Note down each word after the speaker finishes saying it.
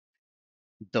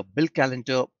The Bill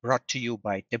Calendar brought to you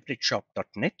by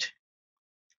TemplateShop.net.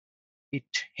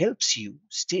 It helps you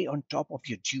stay on top of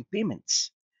your due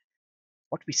payments.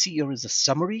 What we see here is a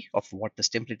summary of what this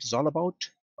template is all about,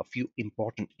 a few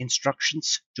important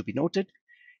instructions to be noted,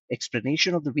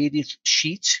 explanation of the various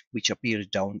sheets which appear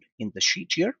down in the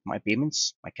sheet here, my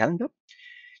payments, my calendar,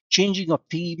 changing of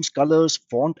themes, colors,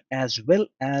 font, as well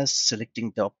as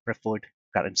selecting the preferred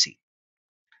currency.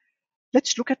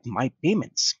 Let's look at my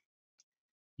payments.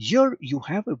 Here you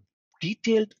have a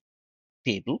detailed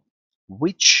table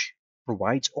which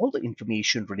provides all the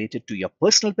information related to your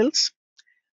personal bills,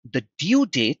 the due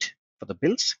date for the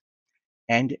bills,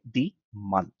 and the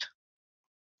month.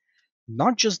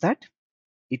 Not just that,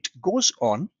 it goes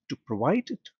on to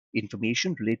provide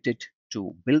information related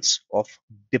to bills of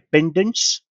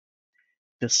dependents,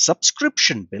 the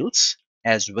subscription bills,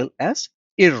 as well as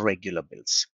irregular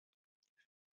bills.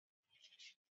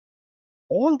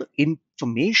 All the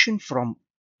information from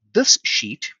this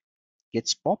sheet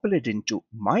gets populated into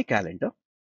my calendar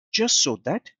just so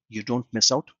that you don't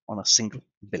miss out on a single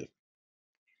bill.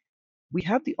 We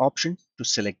have the option to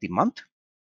select the month,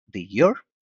 the year,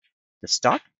 the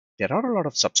start. There are a lot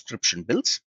of subscription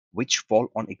bills which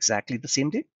fall on exactly the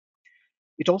same day.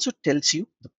 It also tells you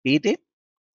the payday.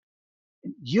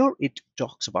 Here it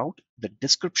talks about the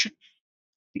description,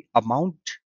 the amount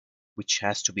which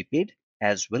has to be paid,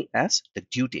 as well as the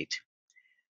due date.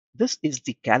 This is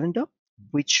the calendar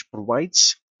which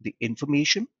provides the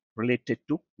information related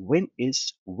to when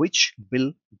is which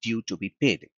bill due to be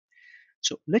paid.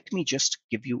 So let me just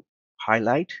give you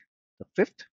highlight the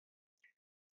fifth.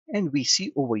 And we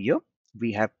see over here,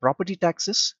 we have property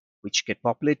taxes, which get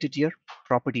populated here.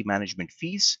 Property management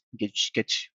fees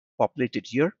get populated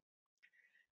here.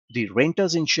 The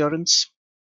renter's insurance,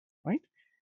 right?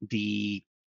 The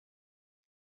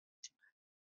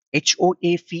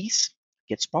HOA fees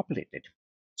gets populated.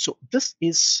 So this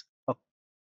is a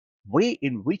way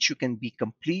in which you can be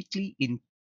completely in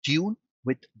tune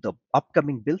with the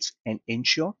upcoming bills and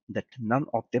ensure that none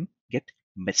of them get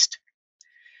missed.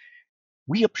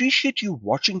 We appreciate you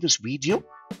watching this video.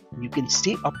 You can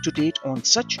stay up to date on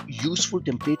such useful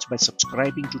templates by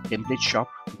subscribing to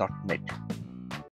TemplateShop.net.